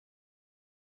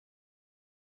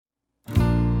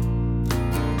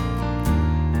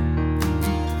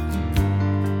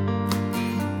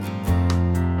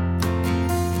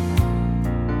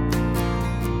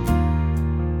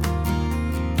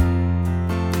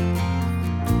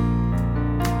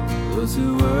Those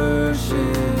who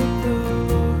worship the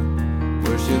Lord,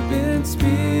 worship in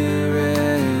spirit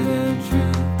and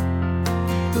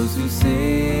truth. Those who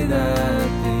say that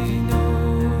they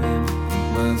know Him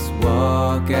must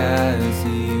walk as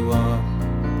He walked.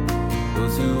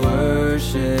 Those who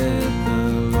worship the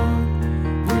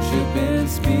Lord, worship in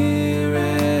spirit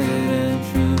and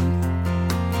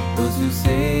truth. Those who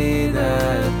say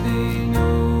that they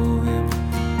know Him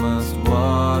must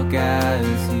walk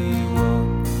as He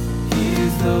walked. He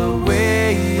is the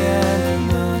way and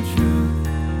the truth,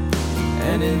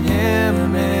 and in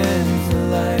Him is the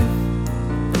life.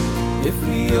 If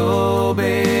we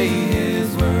obey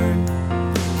His word,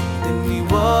 then we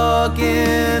walk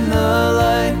in the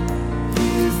light. He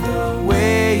is the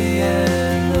way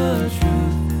and the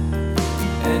truth,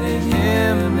 and in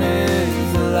Him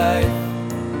is the life.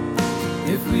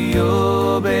 If we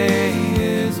obey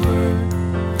His word,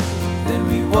 then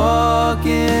we walk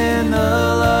in the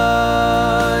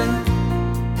light.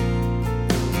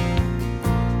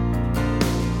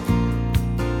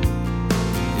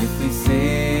 If we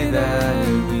say that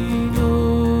we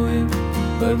know Him,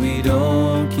 but we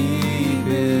don't keep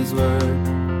His word,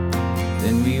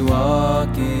 then we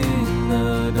walk in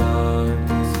the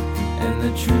darkness, and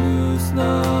the truth's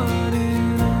not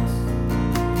in us.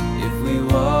 If we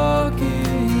walk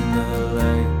in the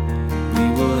light, we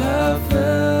will have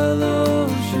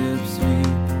fellowship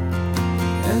sweet,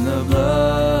 and the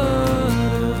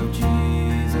blood of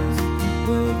Jesus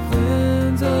will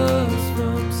cleanse us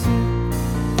from sin.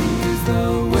 He is the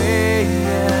way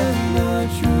and the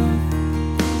truth,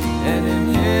 and in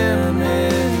Him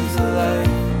is the life.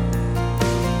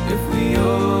 If we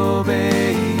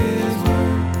obey His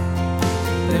word,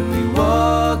 then we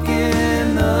walk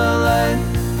in the light.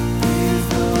 He is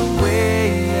the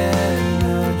way and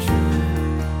the truth,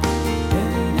 and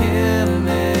in Him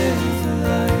is the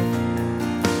life.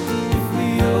 If we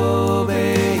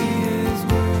obey His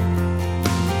word,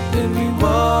 then we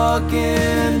walk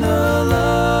in the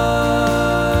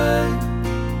light.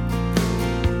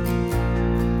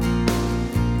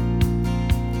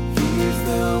 He is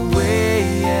the way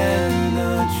and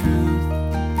the truth,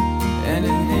 and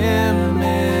in Him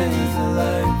is the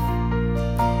life.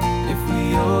 If we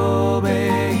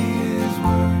obey His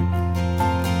word,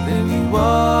 then we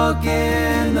walk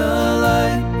in the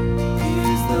light. He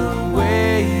is the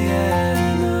way and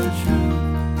the truth,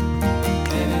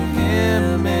 and in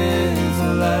Him is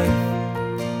the life.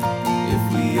 If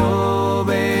we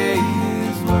obey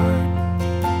His word,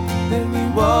 then we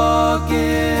walk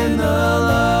in the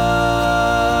light.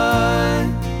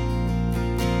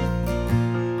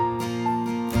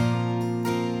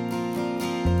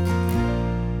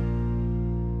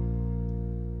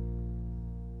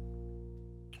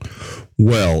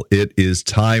 Well, it is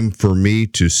time for me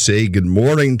to say good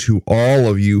morning to all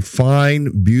of you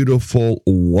fine, beautiful,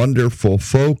 wonderful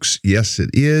folks. Yes, it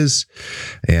is.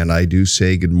 And I do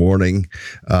say good morning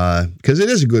because it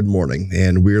is a good morning.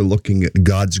 And we're looking at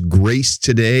God's grace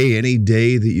today. Any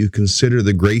day that you consider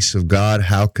the grace of God,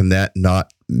 how can that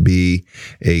not be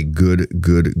a good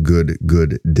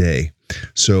day?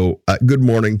 So good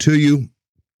morning to you.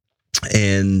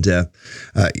 And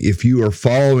if you are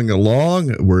following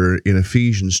along, we're in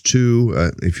Ephesians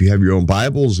 2. If you have your own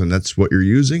Bibles and that's what you're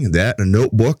using, that and a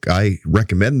notebook, I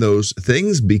recommend those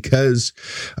things because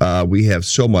we have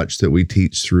so much that we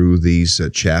teach through these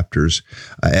chapters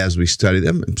as we study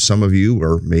them. Some of you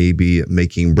are maybe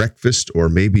making breakfast, or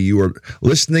maybe you are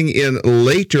listening in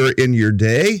later in your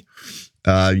day.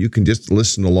 You can just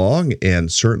listen along,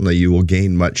 and certainly you will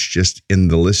gain much just in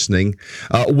the listening.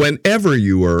 Whenever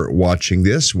you are watching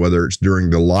this, whether it's during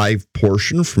the live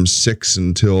portion from 6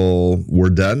 until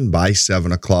we're done by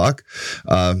 7 o'clock,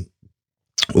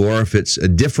 or if it's a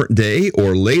different day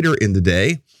or later in the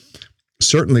day,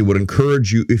 certainly would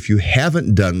encourage you, if you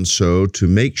haven't done so, to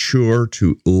make sure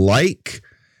to like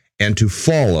and to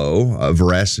follow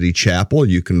Veracity Chapel.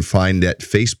 You can find that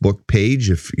Facebook page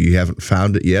if you haven't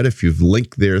found it yet. If you've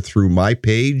linked there through my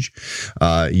page,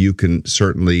 you can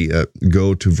certainly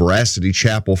go to Veracity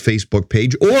Chapel Facebook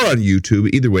page or on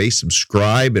YouTube. Either way,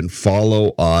 subscribe and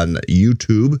follow on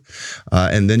YouTube,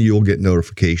 and then you'll get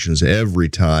notifications every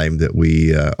time that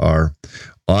we are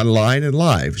online and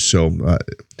live. So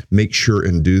make sure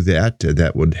and do that.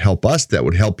 That would help us. That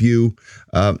would help you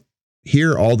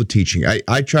hear all the teaching.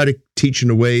 I try to teach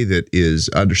in a way that is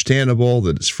understandable,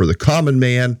 that is for the common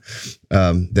man.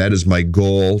 That is my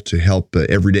goal, to help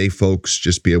everyday folks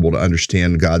just be able to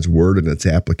understand God's Word and its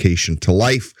application to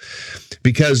life,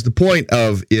 because the point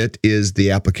of it is the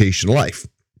application to life.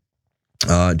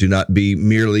 Do not be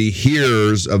merely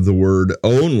hearers of the word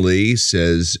only,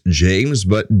 says James,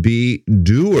 but be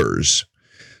doers.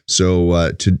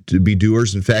 So to be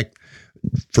doers, in fact,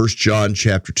 1 John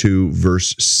chapter 2,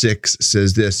 verse 6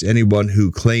 says this: anyone who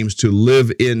claims to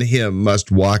live in him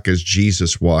must walk as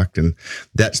Jesus walked. And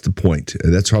that's the point.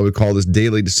 That's why we call this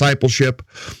daily discipleship,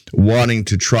 wanting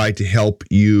to try to help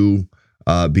you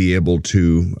be able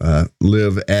to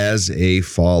live as a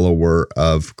follower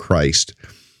of Christ.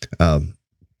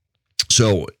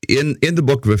 So in the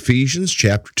book of Ephesians,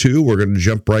 chapter 2, we're going to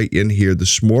jump right in here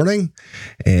this morning,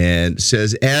 and it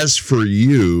says, as for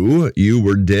you, you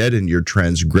were dead in your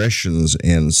transgressions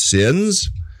and sins,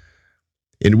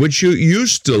 in which you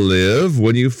used to live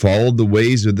when you followed the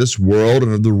ways of this world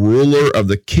and of the ruler of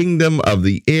the kingdom of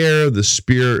the air, the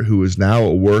spirit who is now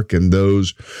at work in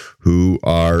those who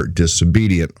are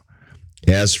disobedient.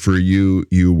 As for you,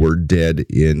 you were dead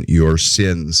in your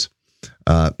sins.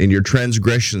 In your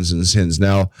transgressions and sins.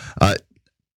 Now,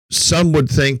 some would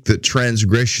think that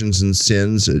transgressions and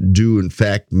sins do, in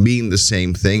fact, mean the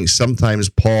same thing. Sometimes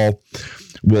Paul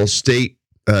will state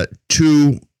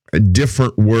two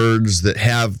different words that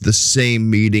have the same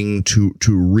meaning to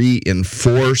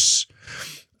reinforce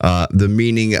the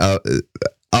meaning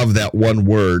of that one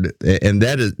word, and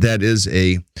that is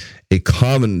a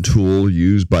common tool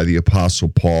used by the Apostle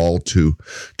Paul to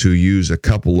use a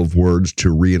couple of words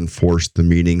to reinforce the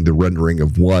meaning, the rendering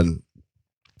of one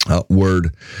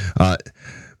word. Let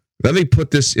me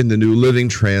put this in the New Living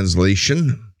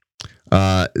Translation.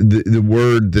 The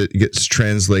word that gets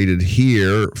translated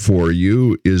here for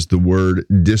you is the word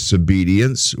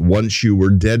disobedience. Once you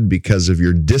were dead because of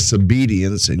your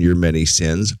disobedience and your many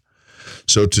sins.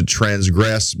 So to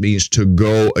transgress means to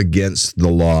go against the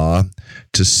law.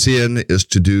 To sin is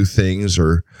to do things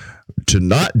or to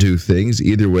not do things,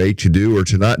 either way, to do or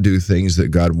to not do things that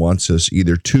God wants us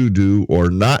either to do or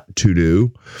not to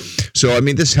do. So, I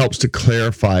mean, this helps to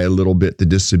clarify a little bit the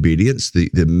disobedience.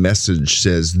 The message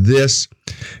says this: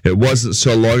 it wasn't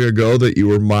so long ago that you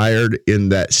were mired in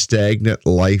that stagnant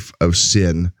life of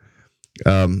sin.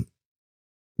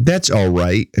 That's all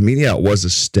right. I mean, yeah, it was a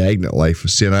stagnant life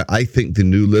of sin. I think the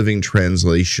New Living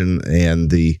Translation and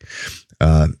the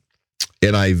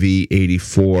NIV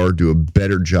 84 do a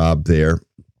better job there.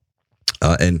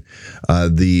 And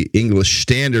the English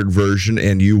Standard Version,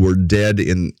 and you were dead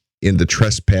in the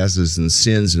trespasses and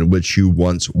sins in which you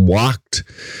once walked.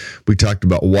 We talked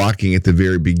about walking at the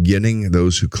very beginning.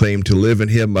 Those who claim to live in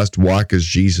him must walk as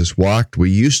Jesus walked. We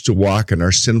used to walk in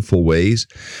our sinful ways.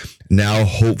 Now,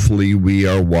 hopefully, we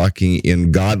are walking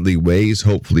in godly ways.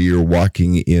 Hopefully, you're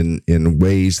walking in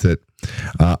ways that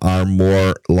are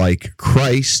more like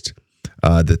Christ,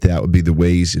 that would be the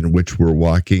ways in which we're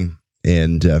walking.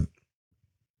 And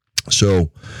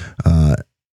so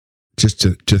just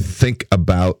to think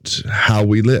about how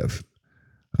we live.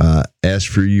 As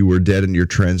for you were dead in your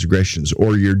transgressions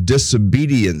or your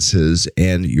disobediences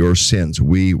and your sins.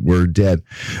 We were dead.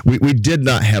 We did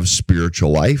not have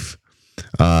spiritual life.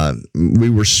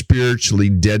 We were spiritually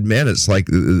dead men. It's like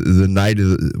the Night of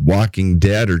the Walking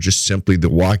Dead, or just simply The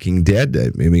Walking Dead.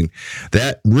 I mean,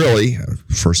 that really,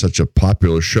 for such a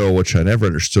popular show, which I never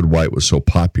understood why it was so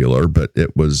popular, but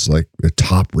it was like a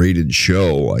top-rated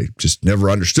show. I just never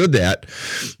understood that.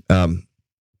 But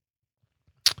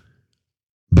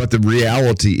the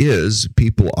reality is,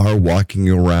 people are walking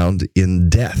around in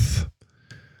death.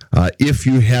 If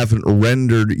you haven't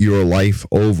rendered your life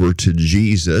over to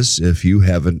Jesus, if you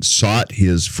haven't sought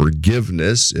his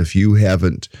forgiveness, if you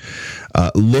haven't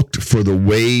looked for the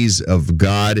ways of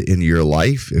God in your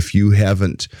life, if you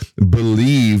haven't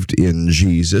believed in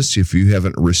Jesus, if you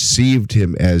haven't received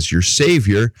him as your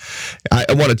Savior, I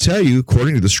want to tell you,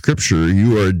 according to the Scripture,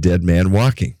 you are a dead man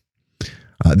walking.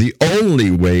 The only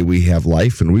way we have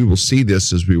life, and we will see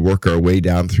this as we work our way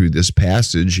down through this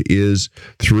passage, is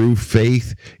through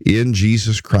faith in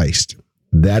Jesus Christ.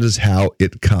 That is how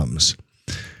it comes.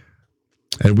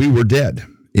 And we were dead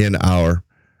in our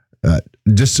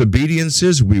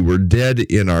disobediences. We were dead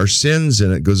in our sins.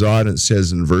 And it goes on and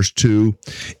says in verse 2,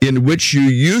 in which you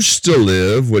used to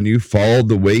live when you followed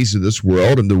the ways of this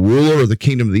world and the ruler of the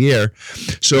kingdom of the air.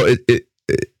 So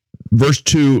verse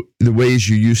 2, the ways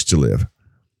you used to live.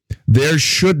 There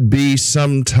should be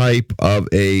some type of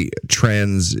a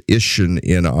transition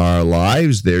in our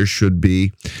lives. There should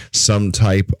be some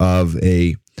type of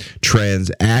a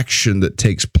transaction that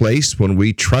takes place when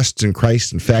we trust in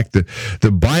Christ. In fact,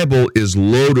 the Bible is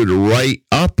loaded right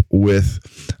up with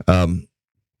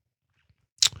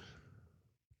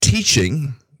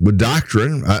teaching, with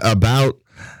doctrine about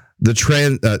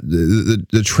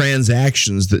the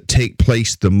transactions that take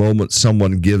place the moment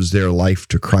someone gives their life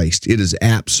to Christ. It is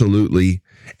absolutely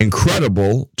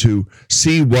incredible to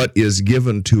see what is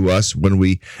given to us when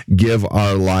we give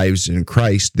our lives in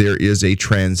Christ. There is a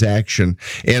transaction,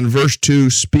 and verse 2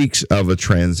 speaks of a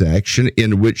transaction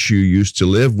in which you used to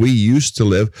live. We used to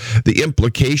live. The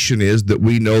implication is that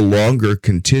we no longer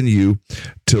continue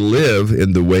to live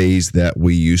in the ways that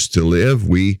we used to live.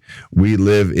 We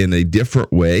live in a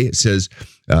different way. It says,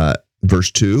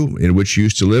 verse 2, in which you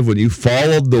used to live when you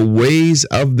followed the ways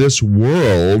of this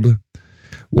world.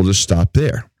 We'll just stop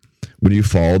there. When you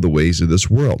follow the ways of this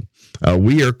world,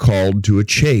 we are called to a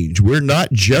change. We're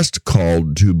not just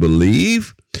called to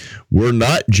believe. We're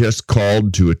not just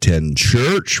called to attend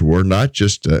church. We're not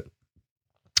just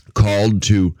called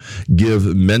to give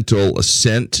mental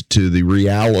assent to the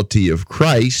reality of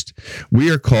Christ.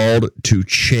 We are called to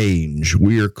change.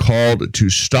 We are called to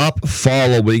stop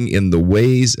following in the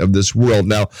ways of this world.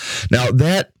 Now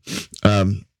that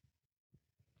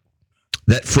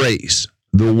phrase,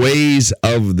 the ways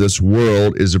of this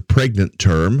world, is a pregnant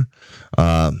term.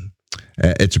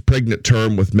 It's a pregnant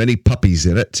term with many puppies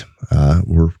in it.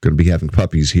 We're going to be having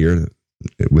puppies here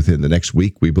within the next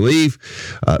week, we believe.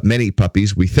 Many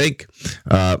puppies, we think.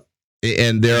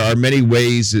 And there are many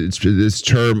ways. This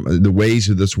term, the ways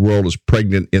of this world, is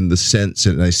pregnant in the sense,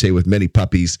 and I say with many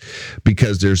puppies,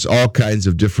 because there's all kinds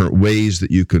of different ways that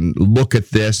you can look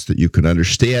at this, that you can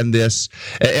understand this.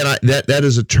 And that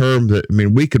is a term that, I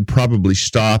mean, we could probably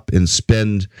stop and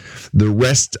spend the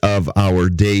rest of our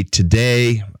day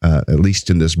today, at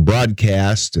least in this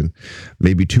broadcast, and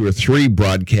maybe 2 or 3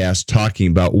 broadcasts,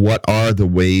 talking about what are the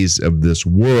ways of this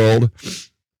world.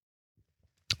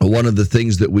 One of the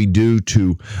things that we do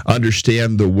to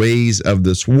understand the ways of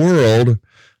this world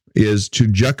is to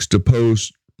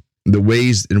juxtapose the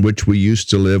ways in which we used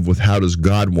to live with how does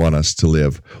God want us to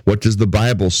live? What does the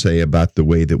Bible say about the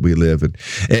way that we live?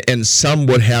 And some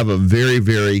would have a very,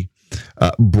 very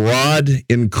broad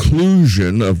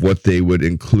inclusion of what they would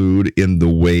include in the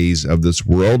ways of this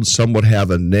world. Some would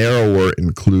have a narrower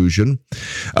inclusion.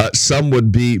 Some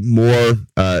would be more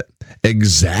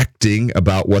exacting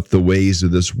about what the ways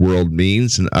of this world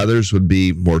means, and others would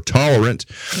be more tolerant.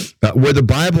 Where the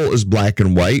Bible is black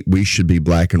and white, we should be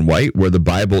black and white. Where the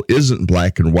Bible isn't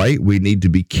black and white, we need to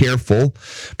be careful,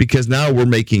 because now we're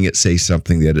making it say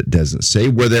something that it doesn't say.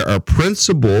 Where there are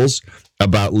principles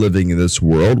about living in this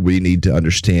world, we need to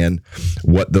understand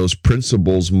what those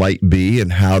principles might be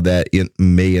and how that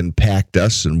may impact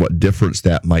us and what difference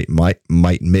that might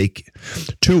make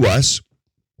to us.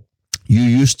 You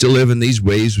used to live in these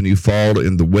ways when you followed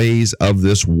in the ways of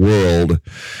this world.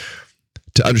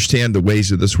 To understand the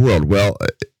ways of this world, well,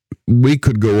 we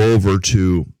could go over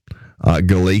to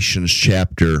Galatians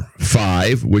chapter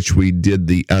 5, which we did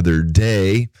the other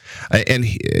day,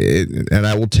 and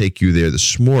I will take you there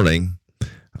this morning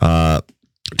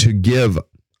to give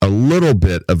a little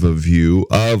bit of a view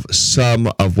of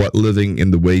some of what living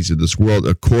in the ways of this world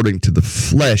according to the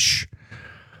flesh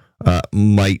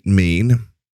might mean.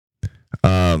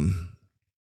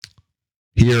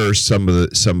 Here are some of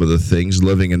the things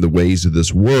living in the ways of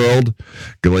this world.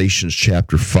 Galatians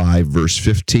chapter 5, verse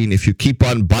 15. If you keep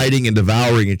on biting and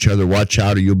devouring each other, watch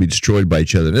out, or you'll be destroyed by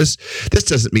each other. This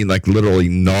doesn't mean like literally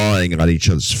gnawing on each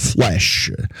other's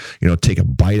flesh. Take a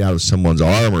bite out of someone's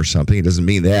arm or something. It doesn't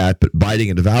mean that. But biting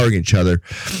and devouring each other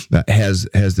has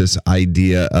this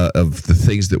idea of the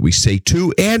things that we say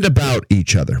to and about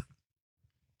each other.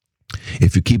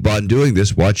 If you keep on doing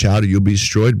this, watch out or you'll be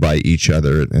destroyed by each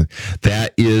other. And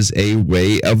that is a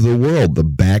way of the world, the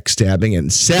backstabbing.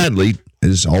 And sadly,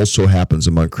 this also happens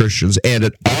among Christians, and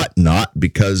it ought not,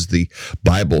 because the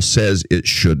Bible says it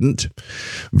shouldn't.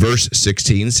 Verse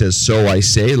 16 says, "So I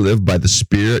say, live by the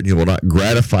Spirit, and you will not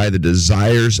gratify the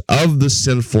desires of the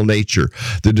sinful nature."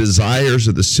 The desires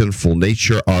of the sinful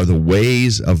nature are the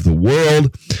ways of the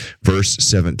world. Verse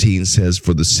 17 says,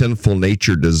 "For the sinful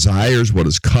nature desires what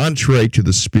is contrary to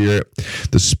the Spirit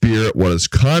what is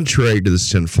contrary to the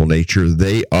sinful nature.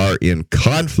 They are in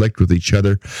conflict with each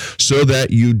other, so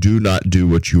that you do not do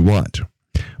what you want.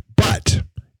 But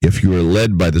if you are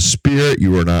led by the Spirit,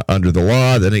 you are not under the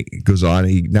law." Then it goes on.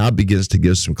 He now begins to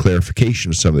give some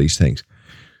clarification of some of these things.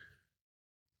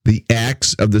 The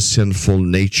acts of the sinful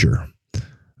nature,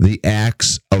 the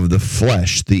acts of the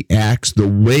flesh, the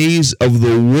ways of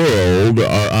the world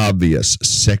are obvious.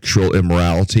 Sexual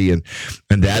immorality, and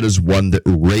that is one that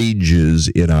rages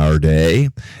in our day.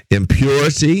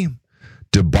 Impurity,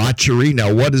 debauchery.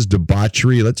 Now, what is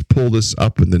debauchery? Let's pull this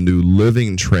up in the New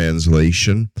Living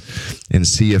Translation and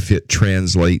see if it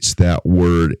translates that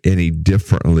word any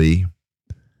differently.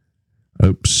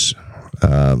 Oops.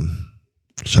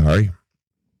 Sorry.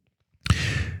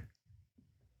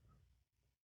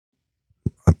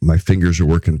 My fingers are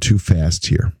working too fast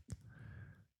here.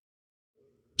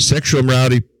 Sexual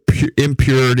immorality,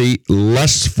 impurity,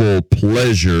 lustful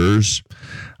pleasures,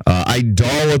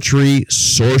 idolatry,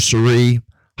 sorcery,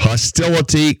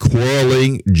 hostility,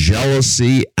 quarreling,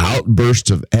 jealousy, outburst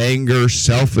of anger,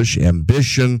 selfish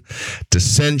ambition,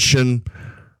 dissension,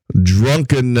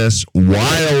 drunkenness,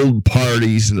 wild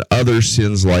parties, and other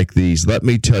sins like these. Let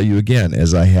me tell you again,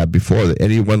 as I have before, that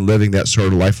anyone living that sort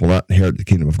of life will not inherit the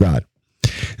kingdom of God.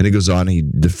 And he goes on, he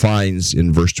defines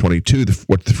in verse 22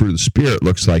 what the fruit of the Spirit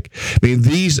looks like. I mean,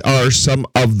 these are some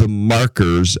of the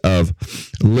markers of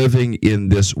living in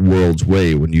this world's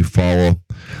way. When you follow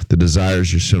the desires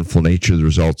of your sinful nature, the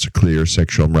results are clear: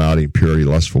 sexual immorality, impurity,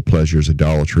 lustful pleasures,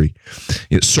 idolatry,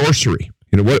 sorcery.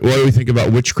 What do we think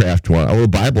about witchcraft? Well, the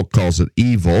Bible calls it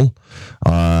evil,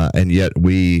 and yet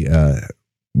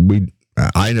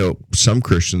I know some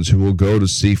Christians who will go to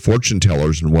see fortune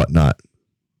tellers and whatnot.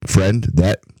 Friend,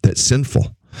 that's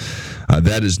sinful.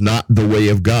 That is not the way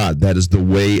of God. That is the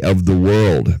way of the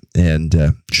world,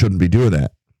 and shouldn't be doing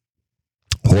that.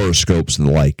 Horoscopes and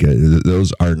the like,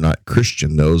 those are not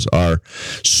Christian. Those are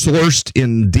sourced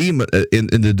in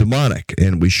the demonic,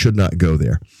 and we should not go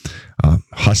there.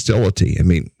 Hostility. I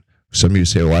mean, some of you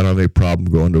say, well, I don't have any problem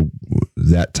going to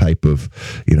that type of,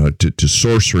 to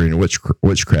sorcery and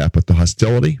witchcraft, but the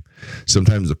hostility,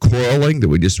 sometimes the quarreling that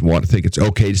we just want to think it's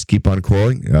okay, just keep on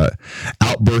quarreling.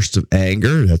 Outbursts of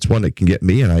anger, that's one that can get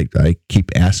me, and I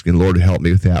keep asking the Lord to help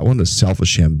me with that one. The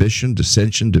selfish ambition,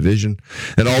 dissension, division,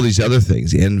 and all these other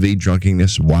things, envy,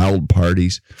 drunkenness, wild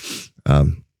parties.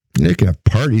 You can have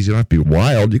parties. You don't have to be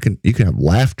wild. You can have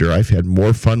laughter. I've had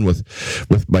more fun with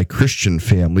my Christian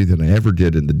family than I ever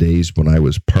did in the days when I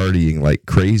was partying like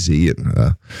crazy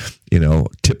and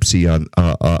tipsy on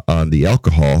the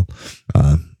alcohol.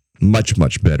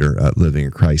 Much better living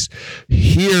in Christ.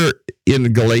 Here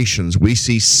in Galatians, we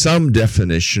see some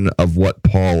definition of what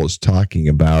Paul is talking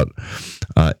about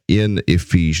in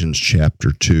Ephesians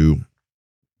chapter 2.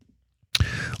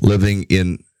 Living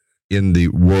in the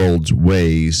world's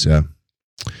ways. You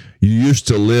used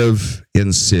to live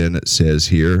in sin, it says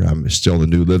here. I'm still in the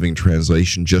New Living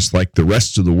Translation, just like the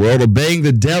rest of the world, obeying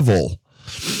the devil,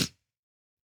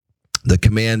 the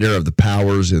commander of the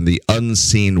powers in the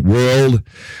unseen world.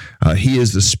 He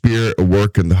is the spirit at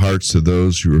work in the hearts of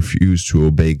those who refuse to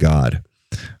obey God.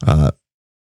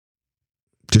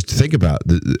 Just to think about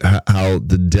how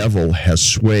the devil has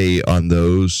sway on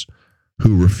those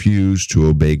who refuse to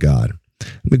obey God.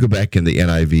 Let me go back in the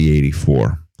NIV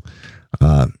 84.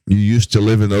 You used to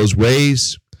live in those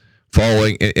ways,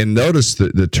 following, and notice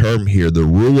the term here, the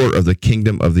ruler of the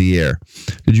kingdom of the air.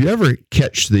 Did you ever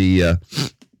catch the?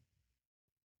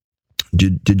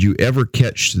 Did you ever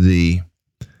catch the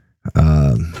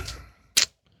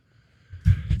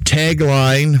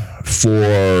tagline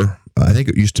for? I think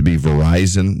it used to be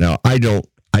Verizon. Now I don't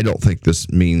think this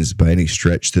means by any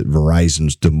stretch that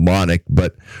Verizon's demonic,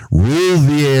 but rule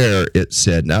the air, it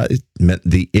said. Now, it meant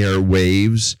the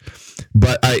airwaves.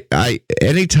 But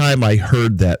anytime I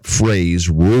heard that phrase,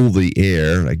 rule the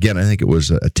air, again, I think it was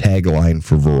a tagline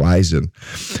for Verizon,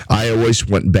 I always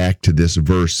went back to this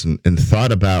verse and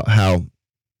thought about how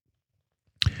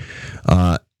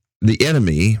the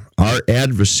enemy, our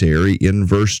adversary in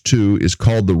verse 2, is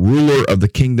called the ruler of the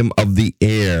kingdom of the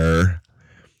air.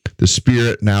 The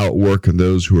spirit now at work in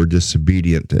those who are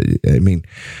disobedient. I mean,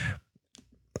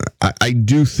 I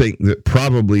do think that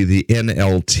probably the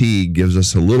NLT gives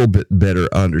us a little bit better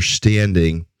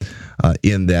understanding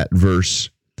in that verse.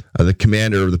 The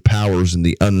commander of the powers in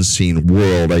the unseen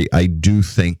world. I do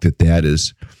think that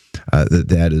is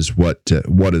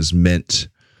what is meant.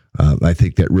 I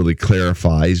think that really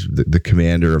clarifies the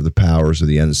commander of the powers of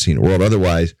the unseen world.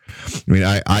 Otherwise, I mean,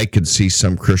 I could see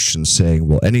some Christians saying,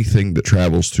 well, anything that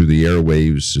travels through the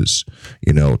airwaves is,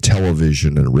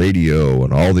 television and radio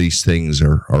and all these things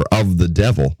are of the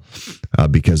devil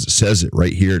because it says it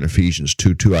right here in Ephesians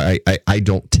 2:2. I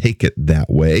don't take it that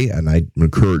way, and I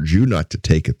encourage you not to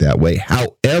take it that way.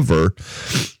 However,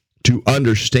 to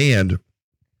understand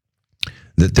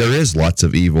that there is lots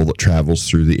of evil that travels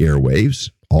through the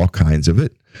airwaves, all kinds of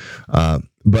it.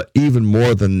 But even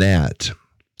more than that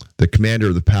the commander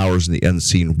of the powers in the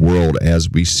unseen world, as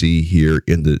we see here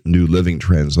in the New Living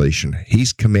Translation.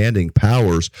 He's commanding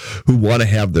powers who want to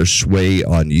have their sway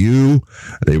on you.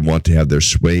 They want to have their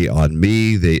sway on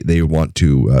me. They want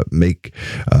to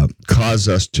cause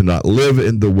us to not live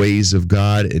in the ways of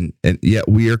God, and yet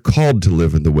we are called to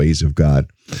live in the ways of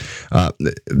God.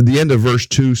 The end of verse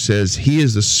 2 says, He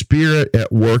is the Spirit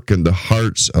at work in the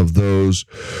hearts of those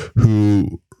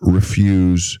who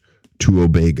refuse to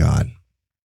obey God.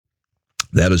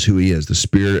 That is who He is, the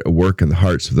Spirit at work in the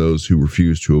hearts of those who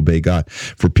refuse to obey God.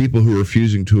 For people who are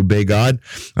refusing to obey God,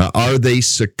 are they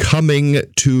succumbing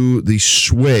to the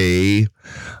sway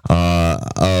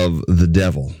of the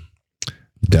devil?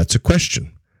 That's a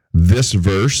question. This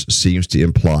verse seems to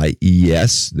imply,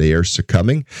 yes, they are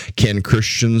succumbing. Can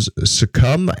Christians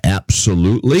succumb?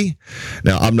 Absolutely.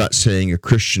 Now, I'm not saying a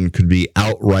Christian could be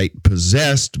outright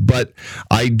possessed, but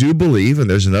I do believe, and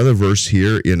there's another verse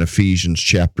here in Ephesians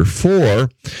chapter 4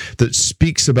 that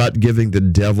speaks about giving the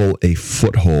devil a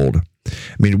foothold. I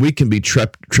mean, we can be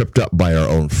tripped up by our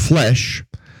own flesh.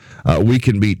 We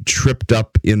can be tripped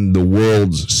up in the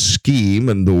world's scheme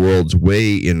and the world's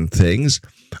way in things.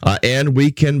 And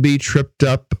we can be tripped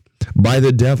up by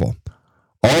the devil.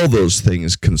 All those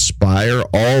things conspire.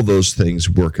 All those things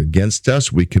work against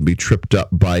us. We can be tripped up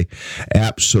by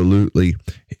absolutely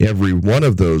every one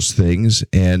of those things,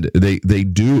 and they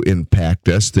do impact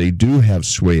us. They do have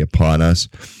sway upon us,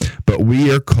 but we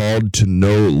are called to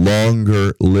no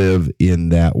longer live in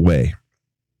that way.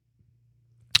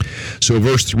 So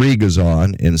verse 3 goes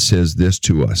on and says this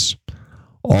to us.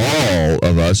 All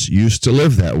of us used to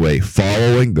live that way,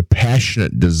 following the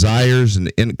passionate desires and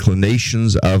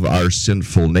inclinations of our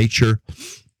sinful nature.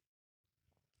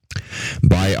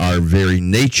 By our very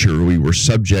nature, we were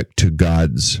subject to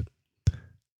God's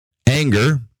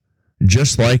anger,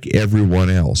 just like everyone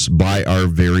else, by our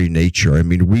very nature. I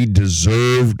mean, we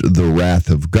deserved the wrath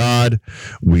of God.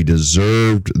 We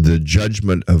deserved the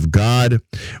judgment of God.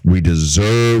 We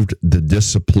deserved the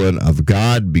discipline of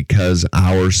God because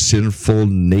our sinful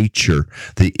nature,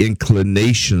 the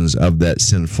inclinations of that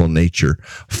sinful nature,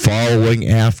 following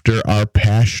after our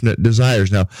passionate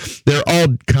desires. Now, there are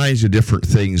all kinds of different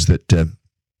things that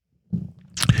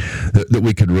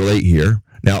we could relate here.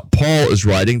 Now, Paul is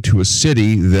writing to a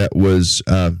city that was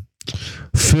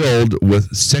filled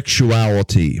with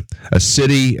sexuality. A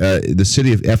city, the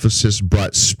city of Ephesus,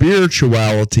 brought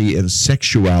spirituality and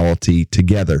sexuality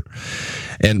together.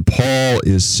 And Paul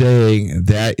is saying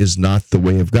that is not the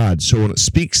way of God. So when it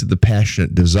speaks of the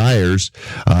passionate desires,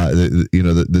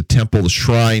 the temple, the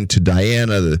shrine to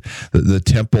Diana, the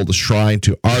temple, the shrine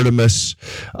to Artemis,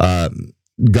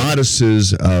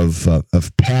 goddesses of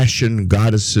passion,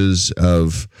 goddesses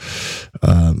of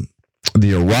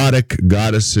the erotic,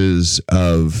 goddesses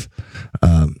of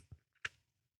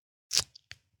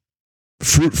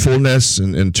fruitfulness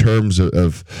in terms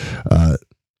of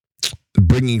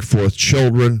bringing forth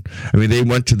children. I mean, they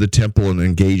went to the temple and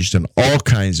engaged in all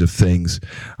kinds of things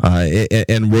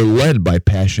and were led by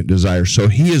passionate desire. So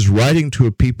he is writing to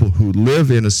a people who live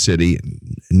in a city,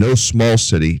 no small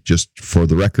city, just for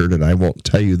the record, and I won't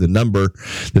tell you the number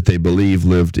that they believe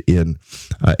lived in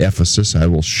Ephesus. I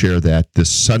will share that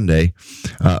this Sunday.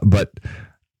 But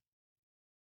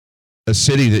a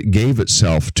city that gave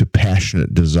itself to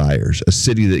passionate desires, a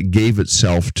city that gave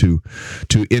itself to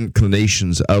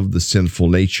inclinations of the sinful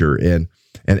nature,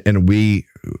 and we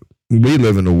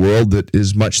live in a world that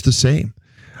is much the same.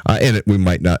 We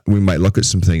might look at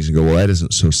some things and go, well, that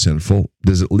isn't so sinful.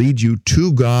 Does it lead you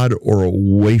to God or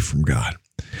away from God?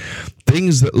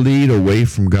 Things that lead away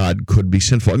from God could be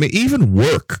sinful. I mean, even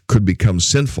work could become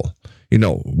sinful.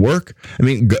 Work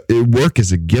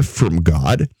is a gift from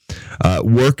God.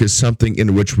 Work is something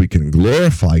in which we can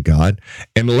glorify God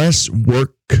unless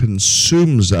work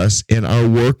consumes us and our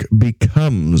work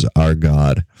becomes our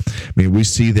God. I mean, we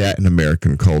see that in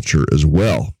American culture as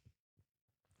well.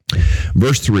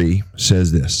 Verse 3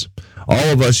 says this.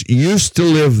 All of us used to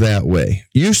live that way.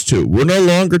 Used to. We're no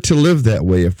longer to live that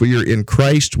way. If we are in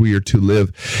Christ, we are to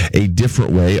live a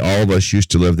different way. All of us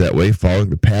used to live that way, following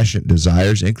the passionate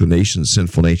desires, inclinations,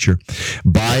 sinful nature.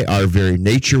 By our very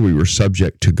nature, we were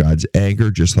subject to God's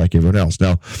anger, just like everyone else.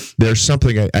 Now, there's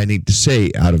something I need to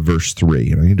say out of verse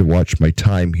 3, and I need to watch my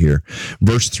time here.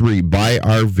 Verse 3, by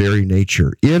our very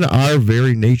nature. In our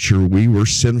very nature, we were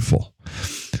sinful.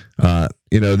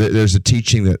 There's a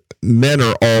teaching that men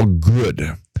are all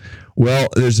good. Well,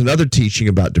 there's another teaching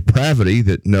about depravity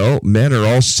that no, men are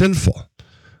all sinful.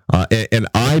 And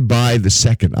I buy the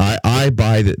second. I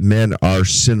buy that men are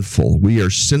sinful. We are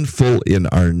sinful in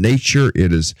our nature.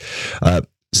 It is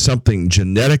something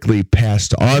genetically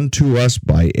passed on to us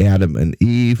by Adam and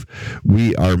Eve.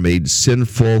 We are made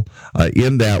sinful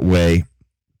in that way.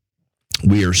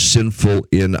 We are sinful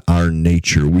in our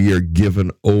nature. We are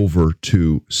given over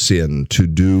to sin, to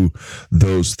do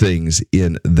those things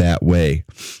in that way.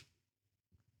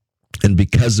 And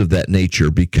because of that nature,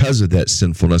 because of that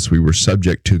sinfulness, we were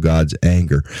subject to God's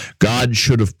anger. God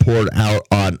should have poured out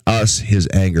on us his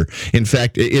anger. In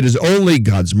fact, it is only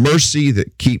God's mercy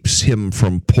that keeps him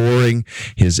from pouring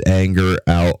his anger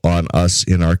out on us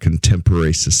in our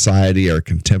contemporary society, our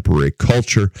contemporary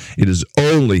culture. It is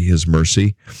only his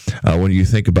mercy. When you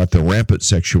think about the rampant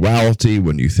sexuality,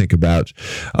 when you think about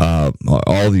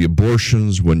all the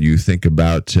abortions, when you think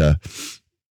about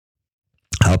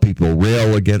how people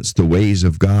rail against the ways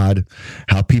of God,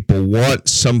 how people want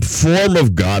some form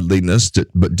of godliness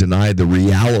but deny the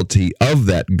reality of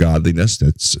that godliness.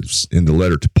 That's in the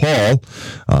letter to Paul.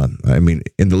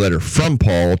 In the letter from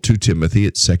Paul to Timothy,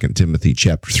 it's 2 Timothy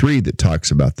chapter 3 that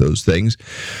talks about those things.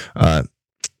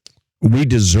 We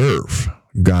deserve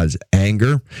God's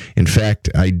anger. In fact,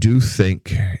 I do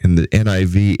think in the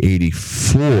NIV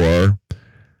 84,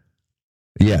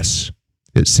 yes,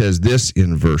 it says this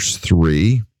in verse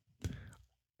 3,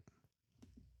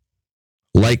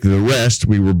 like the rest,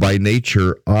 we were by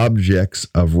nature objects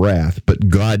of wrath, but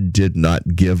God did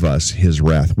not give us his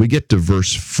wrath. We get to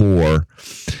verse 4,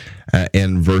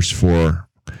 and verse 4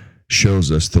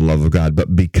 shows us the love of God.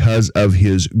 But because of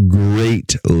his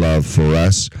great love for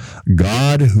us,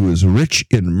 God, who is rich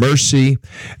in mercy,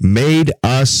 made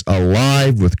us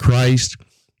alive with Christ,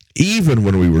 even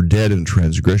when we were dead in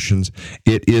transgressions.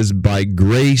 It is by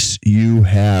grace you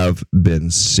have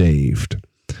been saved.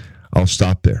 I'll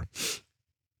stop there.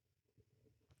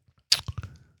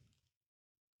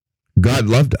 God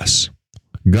loved us.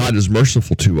 God is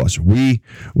merciful to us. We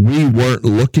weren't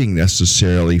looking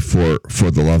necessarily for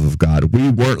the love of God. We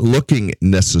weren't looking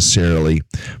necessarily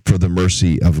for the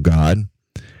mercy of God.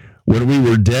 When we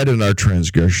were dead in our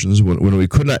transgressions, when we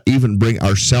could not even bring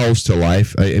ourselves to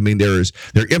life, there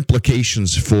are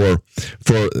implications for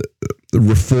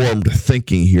reformed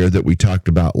thinking here that we talked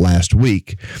about last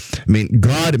week.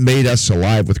 God made us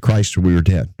alive with Christ when we were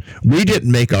dead. We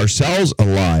didn't make ourselves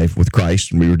alive with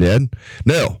Christ when we were dead.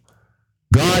 No.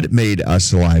 God made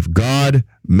us alive. God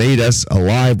made us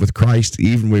alive with Christ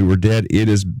even when we were dead. It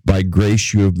is by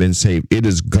grace you have been saved. It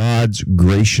is God's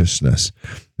graciousness.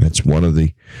 That's one of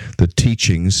the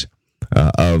teachings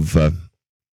of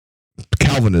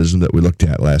Calvinism that we looked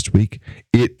at last week.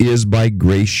 It is by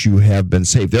grace you have been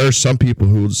saved. There are some people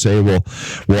who would say, well,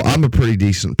 I'm a pretty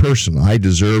decent person. I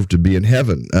deserve to be in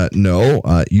heaven. No,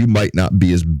 you might not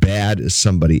be as bad as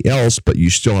somebody else, but you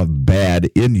still have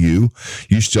bad in you.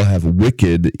 You still have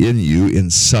wicked in you in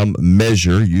some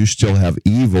measure. You still have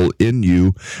evil in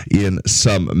you in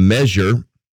some measure.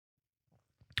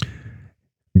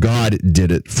 God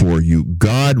did it for you.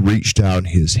 God reached out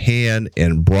his hand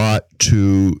and brought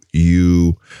to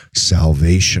you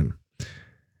salvation.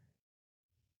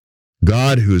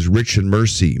 God, who is rich in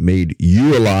mercy, made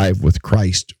you alive with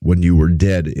Christ when you were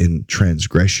dead in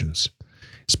transgressions.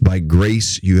 It's by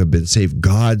grace you have been saved.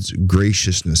 God's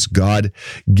graciousness, God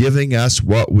giving us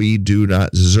what we do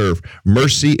not deserve.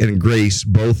 Mercy and grace,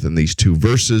 both in these two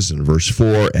verses, in verse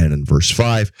 4 and in verse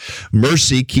 5.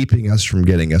 Mercy keeping us from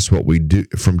getting what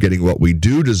we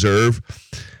do deserve,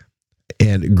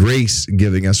 and grace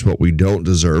giving us what we don't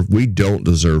deserve. We don't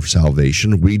deserve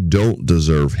salvation. We don't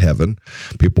deserve heaven.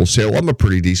 People say, well, I'm a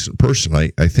pretty decent person.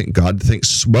 I think God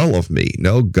thinks well of me.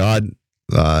 No, God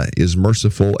is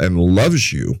merciful and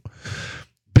loves you.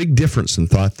 Big difference in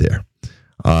thought there.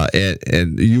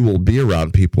 And you will be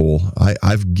around people.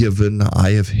 I've given,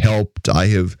 I have helped,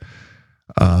 I've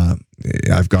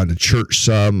gone to church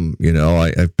some,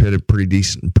 I've been a pretty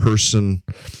decent person.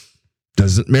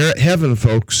 Doesn't merit heaven,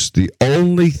 folks. The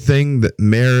only thing that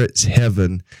merits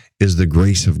heaven is the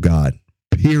grace of God,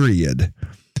 period.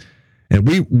 And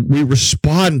we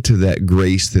respond to that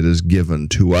grace that is given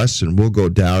to us, and we'll go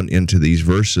down into these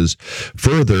verses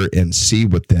further and see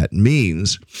what that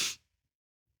means.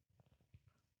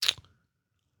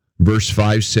 Verse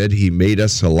 5 said, he made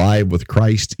us alive with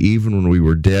Christ even when we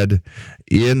were dead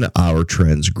in our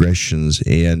transgressions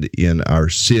and in our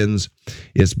sins.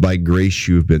 It's by grace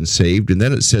you have been saved. And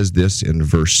then it says this in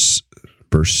verse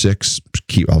 6,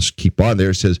 I'll keep on there.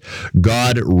 It says,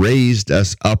 God raised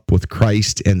us up with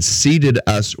Christ and seated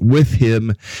us with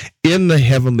him in the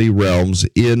heavenly realms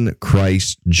in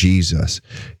Christ Jesus.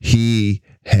 He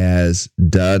has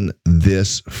done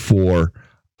this for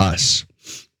us.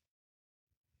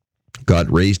 God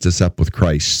raised us up with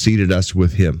Christ, seated us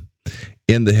with him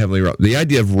in the heavenly realm. The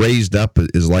idea of raised up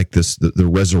is like this, the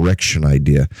resurrection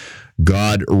idea.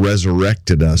 God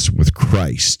resurrected us with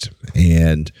Christ,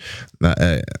 and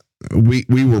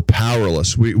we were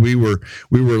powerless. We were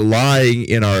lying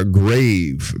in our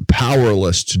grave,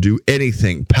 powerless to do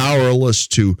anything, powerless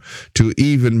to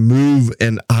even move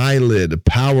an eyelid,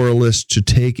 powerless to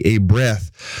take a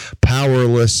breath,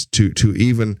 powerless to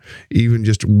even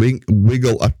just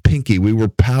wiggle a pinky. We were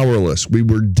powerless. We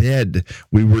were dead.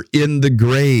 We were in the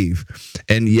grave,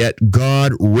 and yet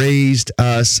God raised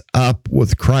us up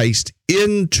with Christ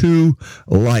into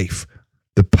life.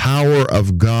 The power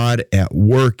of God at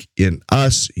work in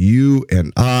us, you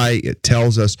and I. It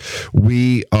tells us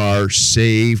we are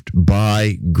saved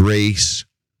by grace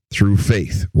through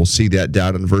faith. We'll see that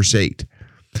down in verse 8.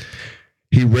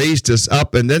 He raised us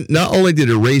up, and then not only did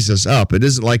he raise us up, it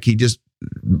isn't like he just,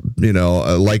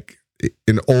 like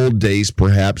in old days,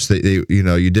 perhaps they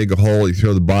you dig a hole, you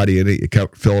throw the body in it, you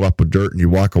fill it up with dirt, and you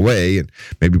walk away, and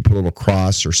maybe put a little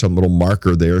cross or some little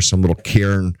marker there, some little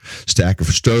cairn stack of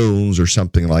stones or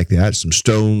something like that, some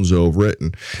stones over it,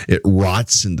 and it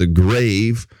rots in the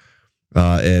grave.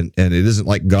 And it isn't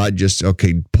like God just,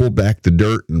 pulled back the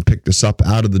dirt and picked us up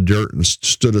out of the dirt and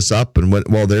stood us up and went,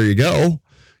 well, there you go.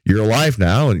 You're alive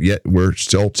now, and yet we're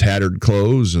still tattered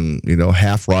clothes and,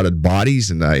 half-rotted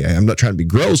bodies. And I'm not trying to be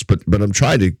gross, but I'm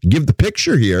trying to give the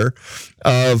picture here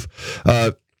of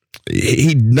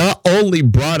he not only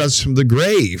brought us from the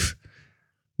grave,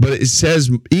 but it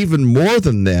says even more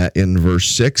than that in verse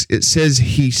 6. It says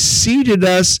he seated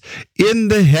us in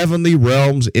the heavenly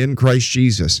realms in Christ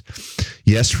Jesus.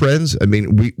 Yes, friends,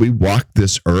 we walk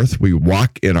this earth, we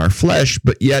walk in our flesh,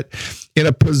 but yet in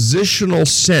a positional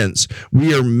sense,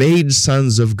 we are made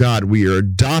sons of God. We are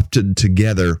adopted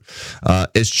together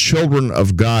as children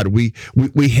of God. We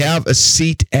have a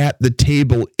seat at the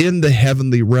table in the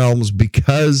heavenly realms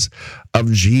because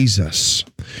of Jesus.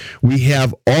 We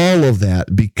have all of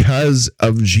that because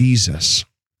of Jesus.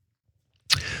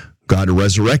 God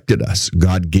resurrected us.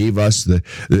 God gave us the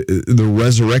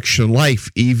resurrection life.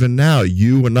 Even now,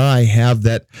 you and I have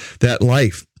that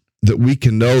life, that we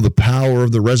can know the power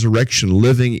of the resurrection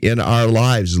living in our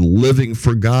lives, living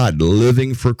for God,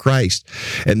 living for Christ,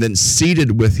 and then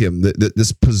seated with him,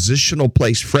 this positional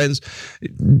place. Friends,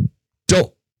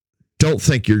 don't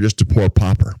think you're just a poor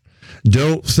pauper.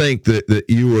 Don't think that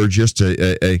you are just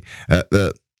a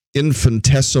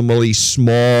infinitesimally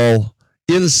small,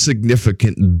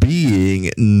 insignificant being.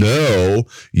 No,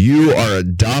 you are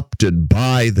adopted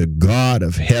by the God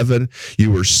of heaven.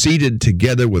 You are seated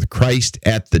together with Christ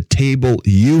at the table.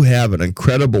 You have an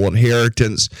incredible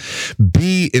inheritance.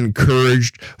 Be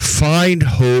encouraged, find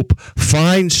hope,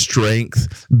 find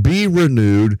strength, be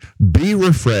renewed, be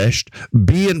refreshed,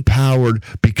 be empowered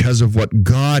because of what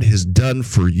God has done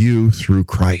for you through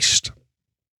Christ.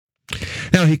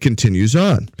 Now he continues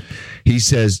on. He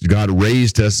says, God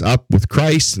raised us up with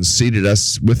Christ and seated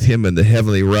us with him in the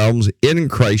heavenly realms in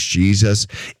Christ Jesus,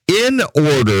 in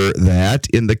order that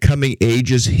in the coming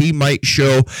ages he might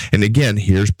show, and again,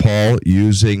 here's Paul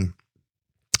using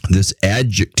this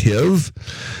adjective,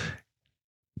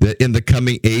 that in the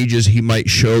coming ages he might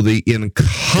show the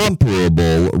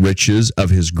incomparable riches of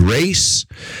his grace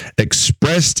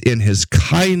expressed in his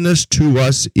kindness to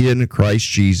us in Christ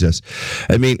Jesus.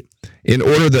 In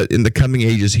order that in the coming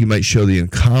ages he might show the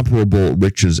incomparable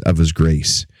riches of his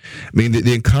grace.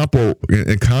 The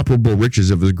incomparable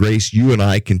riches of his grace you and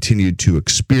I continue to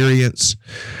experience.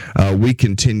 We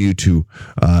continue to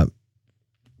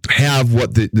have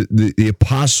what the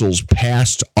apostles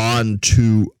passed on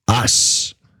to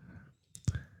us.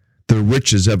 The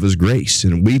riches of his grace,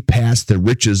 and we pass the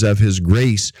riches of his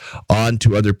grace on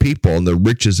to other people, and the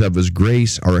riches of his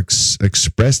grace are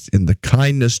expressed in the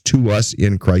kindness to us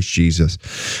in Christ Jesus.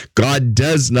 God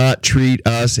does not treat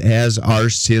us as our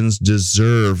sins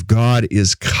deserve. God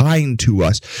is kind to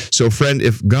us. So friend,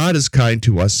 if God is kind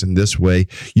to us in this way,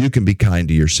 you can be kind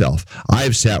to yourself.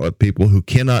 I've sat with people who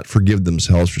cannot forgive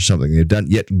themselves for something they've done,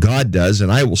 yet God does,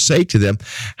 and I will say to them,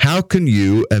 how can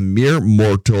you, a mere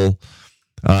mortal,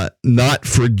 not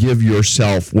forgive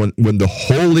yourself when the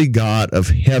holy God of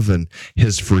heaven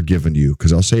has forgiven you?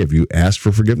 Because I'll say, have you asked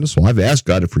for forgiveness? Well, I've asked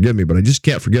God to forgive me, but I just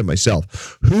can't forgive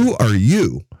myself. Who are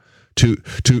you to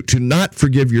not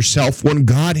forgive yourself when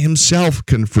God himself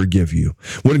can forgive you?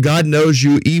 When God knows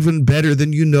you even better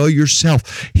than you know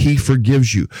yourself, he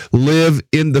forgives you. Live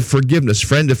in the forgiveness.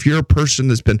 Friend, if you're a person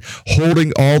that's been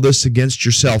holding all this against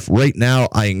yourself right now,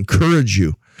 I encourage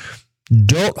you,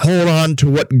 don't hold on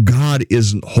to what God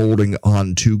isn't holding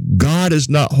on to. God is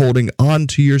not holding on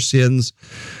to your sins.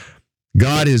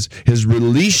 God has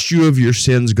released you of your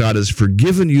sins. God has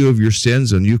forgiven you of your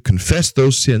sins, and you confess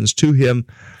those sins to him.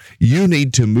 You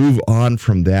need to move on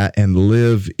from that and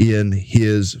live in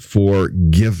his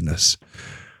forgiveness.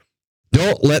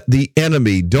 Don't let the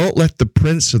enemy, don't let the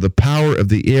prince of the power of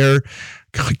the air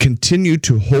continue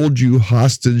to hold you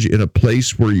hostage in a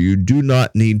place where you do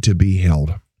not need to be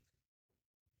held.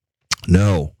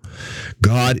 No,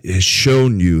 God has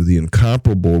shown you the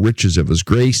incomparable riches of his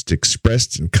grace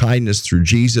expressed in kindness through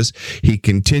Jesus. He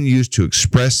continues to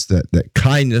express that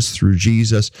kindness through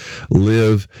Jesus.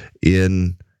 Live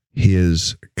in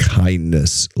his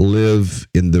kindness. Live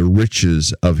in the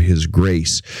riches of his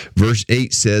grace. Verse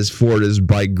 8 says, "For it is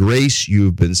by grace you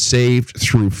have been saved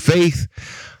through faith.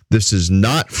 This is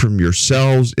not from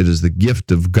yourselves. It is the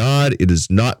gift of God. It is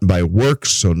not by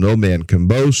works, so no man can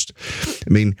boast."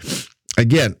 I mean,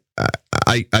 again,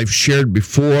 I've shared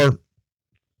before.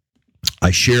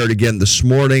 I shared again this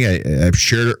morning. I've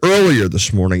shared it earlier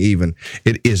this morning even.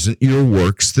 It isn't your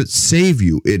works that save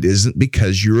you. It isn't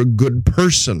because you're a good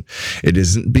person. It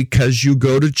isn't because you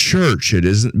go to church. It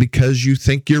isn't because you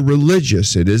think you're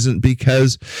religious. It isn't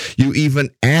because you even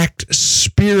act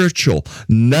spiritual.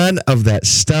 None of that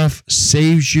stuff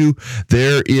saves you.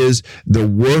 There is the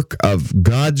work of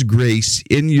God's grace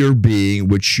in your being,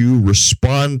 which you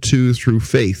respond to through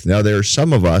faith. Now, there are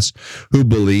some of us who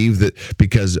believe that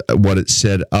because what it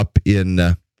said up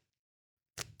in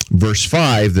verse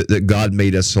 5, that God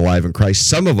made us alive in Christ.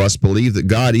 Some of us believe that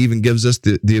God even gives us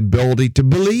the ability to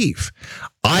believe.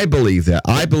 I believe that.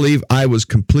 I believe I was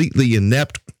completely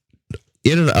inept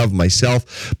in and of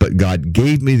myself, but God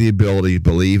gave me the ability to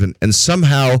believe, and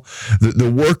somehow the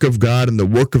work of God and the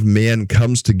work of man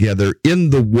comes together in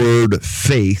the word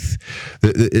faith.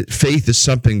 Faith is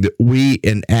something that we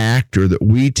enact or that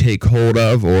we take hold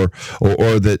of, or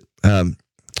that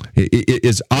it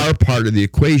is our part of the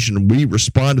equation. We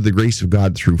respond to the grace of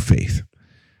God through faith.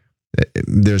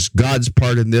 There's God's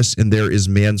part in this, and there is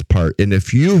man's part. And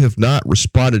if you have not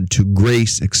responded to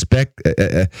grace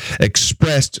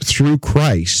expressed through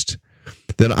Christ,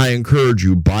 then I encourage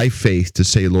you by faith to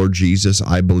say, "Lord Jesus,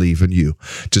 I believe in you."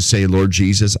 To say, "Lord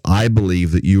Jesus, I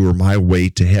believe that you are my way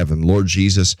to heaven. Lord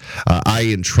Jesus, I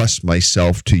entrust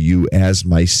myself to you as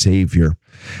my Savior.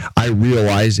 I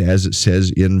realize, as it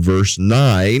says in verse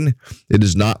 9, it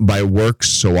is not by works,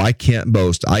 so I can't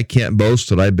boast. I can't boast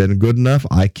that I've been good enough.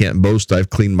 I can't boast I've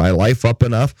cleaned my life up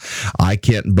enough. I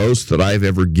can't boast that I've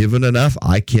ever given enough.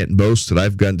 I can't boast that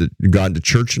I've gone to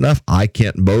church enough. I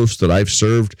can't boast that I've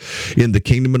served in the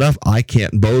kingdom enough. I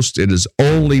can't boast. It is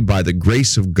only by the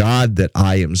grace of God that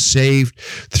I am saved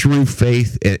through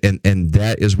faith, and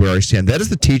that is where I stand." That is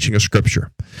the teaching of Scripture.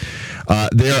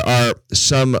 There are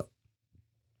some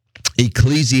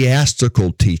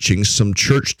ecclesiastical teachings, some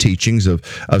church teachings of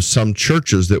some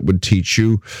churches that would teach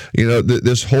you,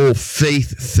 this whole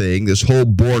faith thing, this whole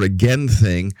born again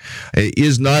thing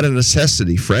is not a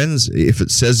necessity, friends. If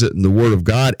it says it in the Word of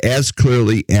God as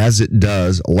clearly as it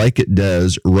does, like it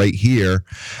does right here,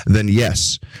 then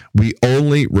yes, we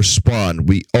only respond,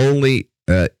 we only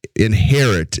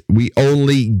inherit, we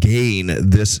only gain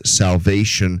this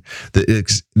salvation that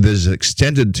is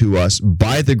extended to us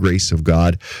by the grace of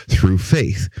God through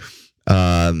faith.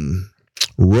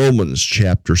 Romans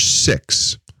chapter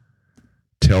 6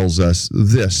 tells us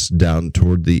this down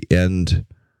toward the end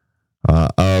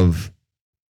of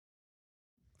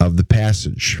the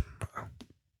passage.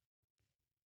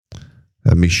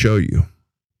 Let me show you.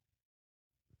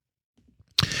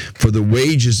 "For the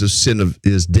wages of sin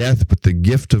is death, but the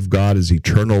gift of God is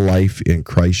eternal life in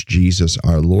Christ Jesus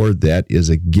our Lord." That is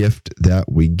a gift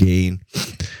that we gain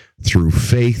through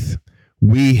faith.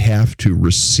 We have to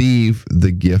receive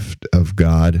the gift of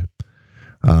God.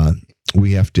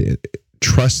 We have to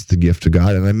trust the gift of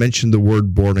God. And I mentioned the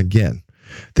word born again.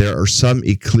 There are some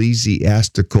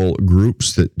ecclesiastical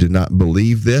groups that do not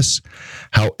believe this.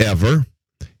 However,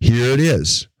 here it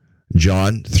is,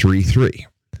 John 3:3.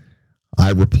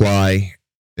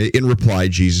 In reply,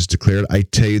 Jesus declared, "I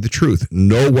tell you the truth,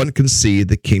 no one can see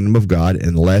the kingdom of God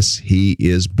unless he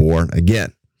is born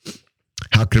again."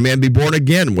 "How can a man be born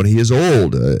again when he is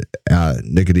old?"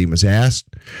 Nicodemus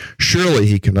asked. "Surely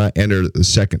he cannot enter the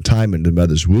second time into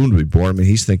mother's womb to be born." I mean,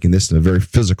 he's thinking this in a very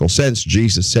physical sense.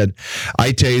 Jesus said,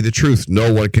 "I tell you the truth,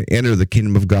 no one can enter the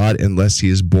kingdom of God unless he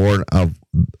is born of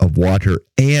water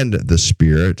and the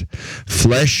Spirit.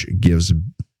 Flesh gives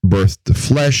birth to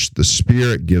flesh, the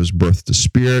Spirit gives birth to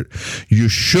spirit. You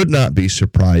should not be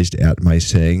surprised at my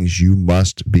sayings. You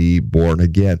must be born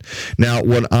again." Now,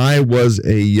 when I was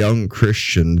a young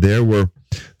Christian, there were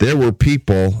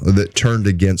people that turned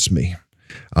against me.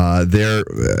 There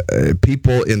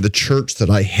people in the church that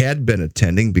I had been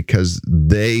attending because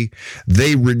they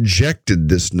rejected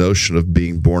this notion of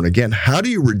being born again. How do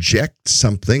you reject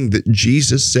something that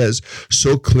Jesus says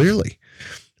so clearly?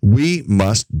 We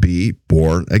must be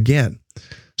born again.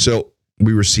 So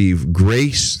we receive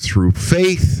grace through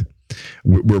faith.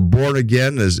 We're born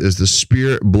again as the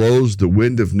Spirit blows the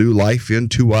wind of new life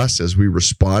into us as we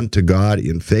respond to God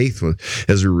in faith,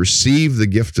 as we receive the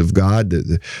gift of God.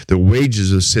 The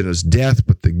wages of sin is death,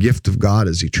 but the gift of God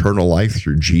is eternal life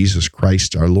through Jesus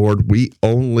Christ our Lord. We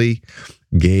only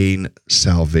gain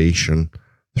salvation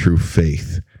through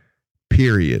faith,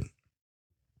 period.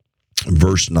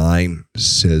 Verse 9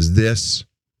 says this,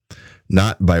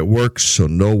 not by works, so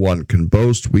no one can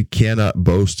boast. We cannot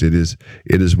boast. It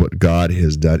is what God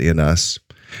has done in us.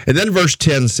 And then verse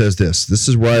 10 says this. This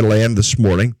is where I land this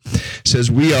morning. It says,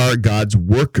 we are God's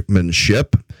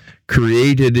workmanship,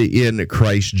 created in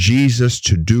Christ Jesus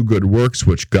to do good works,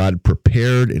 which God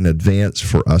prepared in advance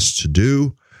for us to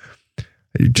do.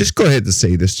 Just go ahead and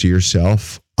say this to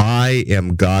yourself. I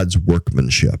am God's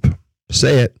workmanship.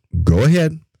 Say it. Go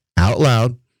ahead. Out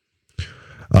loud.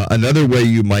 Another way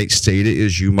you might state it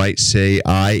is you might say,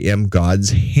 I am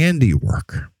God's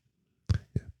handiwork.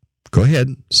 Go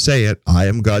ahead, say it. I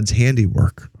am God's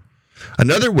handiwork.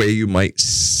 Another way you might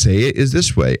say it is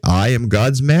this way. I am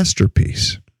God's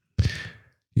masterpiece.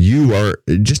 You are,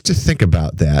 just to think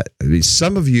about that, I mean,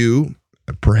 some of you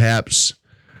perhaps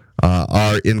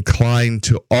are inclined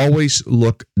to always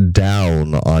look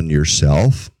down on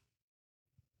yourself,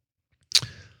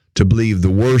 to believe the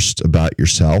worst about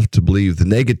yourself, to believe the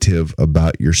negative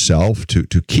about yourself, to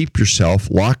keep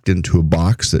yourself locked into a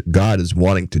box that God is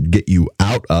wanting to get you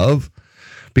out of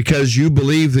because you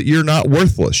believe that you're not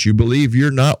worthless. You believe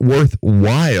you're not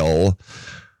worthwhile.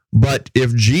 But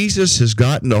if Jesus has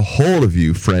gotten a hold of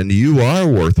you, friend, you are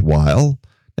worthwhile.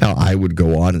 Now, I would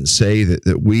go on and say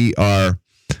that we are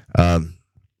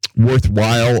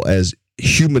worthwhile as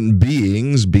human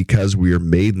beings because we are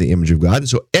made in the image of God. And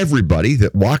so everybody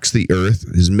that walks the earth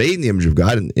is made in the image of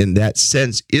God, and in that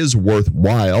sense is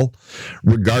worthwhile,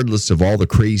 regardless of all the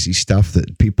crazy stuff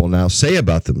that people now say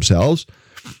about themselves.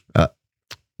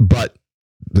 But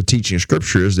the teaching of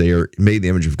Scripture is they are made in the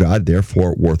image of God,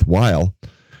 therefore worthwhile.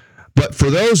 But for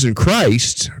those in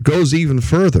Christ, it goes even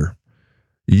further.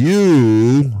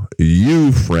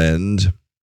 You, friend,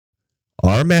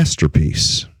 are a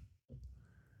masterpiece.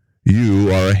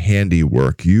 You are a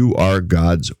handiwork. You are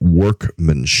God's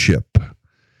workmanship.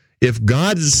 If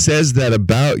God says that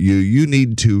about you, you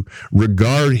need to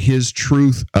regard his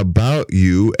truth about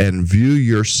you and view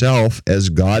yourself as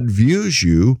God views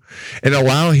you and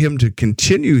allow him to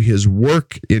continue his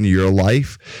work in your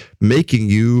life, making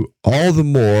you all the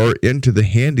more into the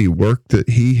handiwork that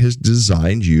he has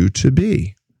designed you to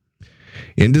be,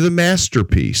 into the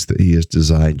masterpiece that he has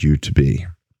designed you to be.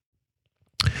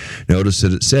 Notice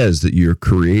that it says that you're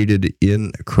created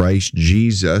in Christ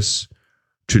Jesus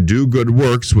to do good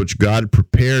works, which God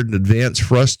prepared in advance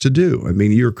for us to do. I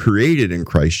mean, you're created in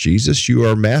Christ Jesus. You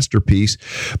are a masterpiece.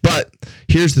 But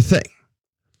here's the thing.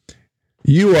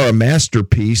 You are a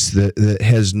masterpiece that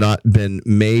has not been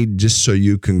made just so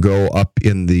you can go up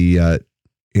in the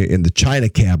china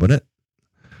cabinet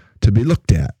to be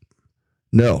looked at.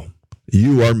 No.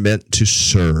 You are meant to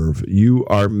serve. You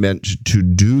are meant to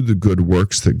do the good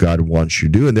works that God wants you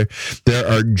to do. And there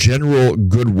are general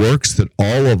good works that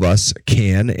all of us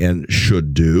can and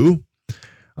should do.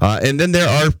 And then there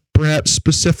are perhaps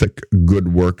specific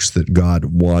good works that God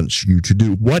wants you to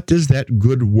do. What does that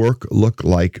good work look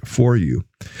like for you?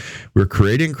 We're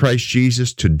creating Christ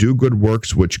Jesus to do good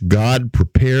works which God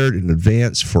prepared in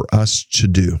advance for us to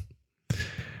do.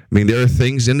 I mean, there are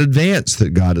things in advance that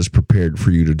God has prepared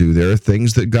for you to do. There are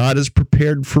things that God has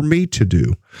prepared for me to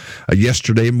do.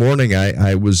 Yesterday morning,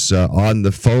 I was on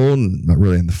the phone, not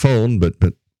really on the phone, but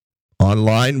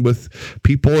online with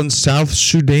people in South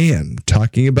Sudan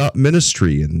talking about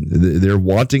ministry, and they're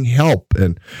wanting help.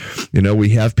 And, you know,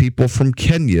 we have people from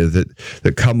Kenya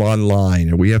that come online,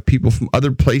 and we have people from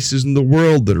other places in the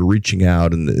world that are reaching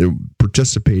out and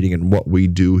participating in what we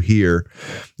do here.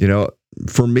 You know,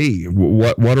 for me,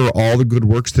 what are all the good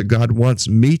works that God wants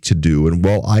me to do? And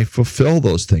will I fulfill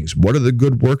those things? What are the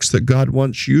good works that God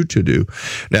wants you to do?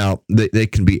 Now, they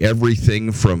can be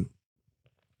everything from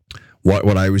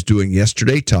what I was doing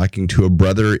yesterday, talking to a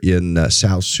brother in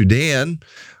South Sudan.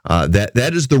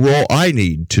 That is the role I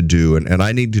need to do, and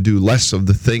I need to do less of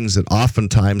the things that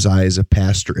oftentimes I, as a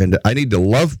pastor, and I need to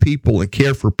love people and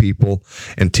care for people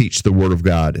and teach the Word of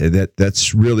God. And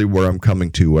that's really where I'm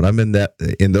coming to. When I'm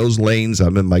in those lanes,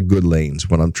 I'm in my good lanes.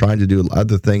 When I'm trying to do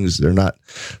other things, they're not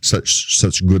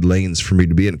such good lanes for me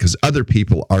to be in, because other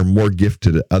people are more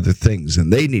gifted at other things,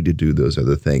 and they need to do those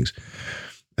other things.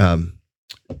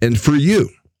 And for you,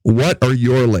 what are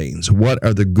your lanes? What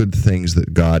are the good things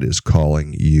that God is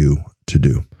calling you to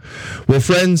do? Well,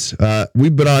 friends,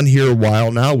 we've been on here a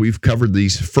while now. We've covered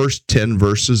these first 10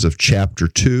 verses of chapter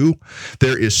 2.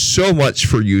 There is so much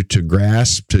for you to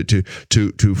grasp,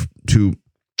 to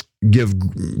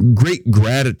give great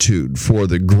gratitude for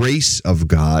the grace of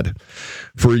God,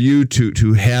 for you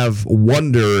to have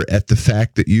wonder at the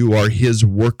fact that you are His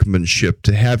workmanship,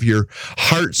 to have your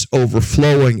hearts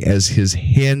overflowing as His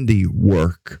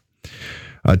handiwork,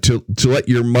 to let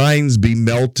your minds be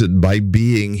melted by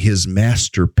being His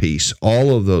masterpiece.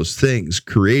 All of those things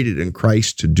created in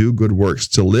Christ to do good works,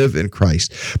 to live in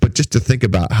Christ. But just to think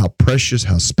about how precious,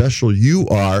 how special you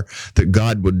are, that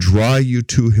God would draw you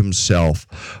to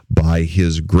Himself by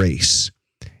His grace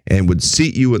and would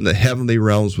seat you in the heavenly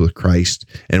realms with Christ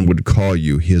and would call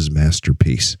you His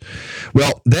masterpiece.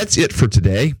 Well, that's it for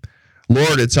today.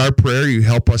 Lord, it's our prayer you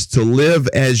help us to live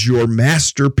as your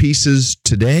masterpieces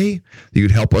today.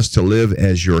 You'd help us to live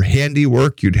as your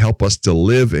handiwork. You'd help us to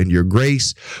live in your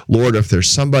grace. Lord, if there's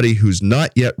somebody who's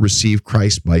not yet received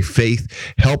Christ by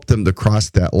faith, help them to cross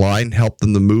that line. Help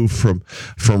them to move from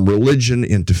religion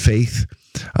into faith,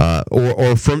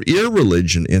 or from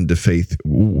irreligion into faith,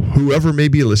 whoever may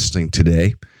be listening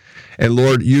today. And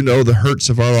Lord, you know the hurts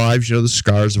of our lives, you know the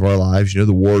scars of our lives, you know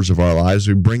the wars of our lives.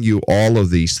 We bring you all of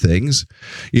these things.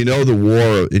 You know the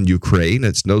war in Ukraine.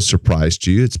 It's no surprise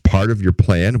to you. It's part of your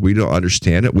plan. We don't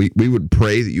understand it. We would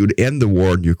pray that you would end the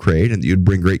war in Ukraine and that you'd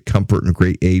bring great comfort and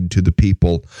great aid to the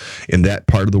people in that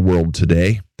part of the world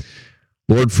today.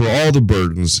 Lord, for all the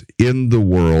burdens in the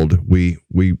world, we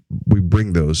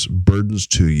bring those burdens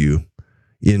to you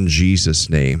in Jesus'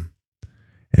 name.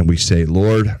 And we say,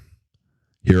 Lord,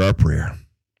 hear our prayer.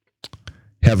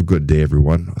 Have a good day,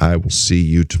 everyone. I will see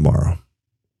you tomorrow.